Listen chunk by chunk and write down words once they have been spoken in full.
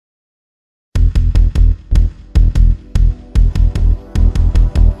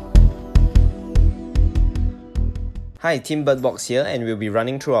Hi, Team Birdbox here, and we'll be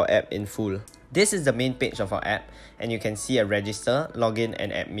running through our app in full. This is the main page of our app, and you can see a register, login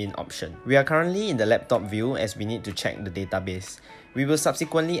and admin option. We are currently in the laptop view as we need to check the database. We will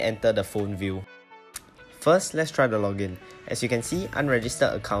subsequently enter the phone view. First, let's try the login. As you can see,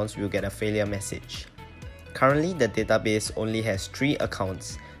 unregistered accounts will get a failure message. Currently, the database only has 3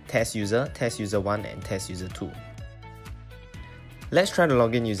 accounts: test user 1 and test user 2. Let's try to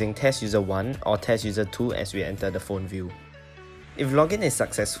log in using test user 1 or test user 2 as we enter the phone view. If login is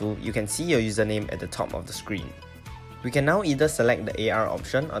successful, you can see your username at the top of the screen. We can now either select the AR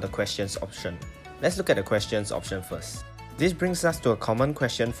option or the questions option. Let's look at the questions option first. This brings us to a common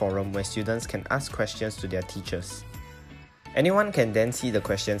question forum where students can ask questions to their teachers. Anyone can then see the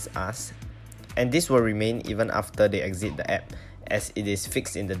questions asked, and this will remain even after they exit the app as it is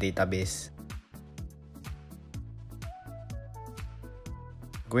fixed in the database.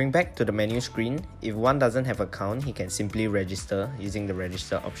 Going back to the menu screen, if one doesn't have an account, he can simply register using the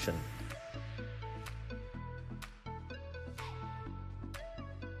register option.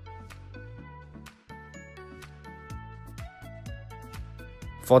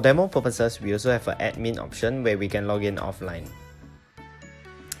 For demo purposes, we also have an admin option where we can log in offline.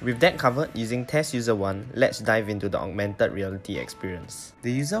 With that covered, using test user 1, let's dive into the augmented reality experience.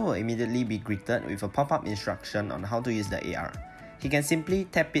 The user will immediately be greeted with a pop-up instruction on how to use the AR. He can simply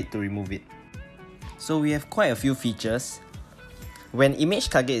tap it to remove it. So we have quite a few features. When image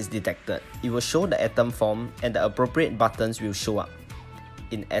target is detected, it will show the atom form and the appropriate buttons will show up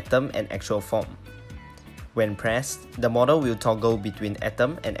in atom and actual form. When pressed, the model will toggle between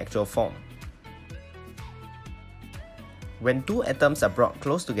atom and actual form. When 2 atoms are brought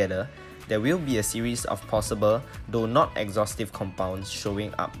close together, there will be a series of possible, though not exhaustive compounds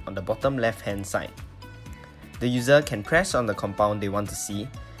showing up on the bottom left-hand side. The user can press on the compound they want to see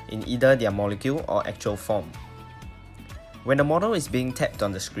in either their molecule or actual form. When the model is being tapped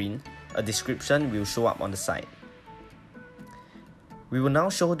on the screen, a description will show up on the side. We will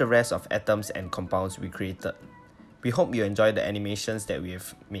now show the rest of atoms and compounds we created. We hope you enjoy the animations that we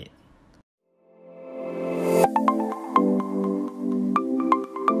have made.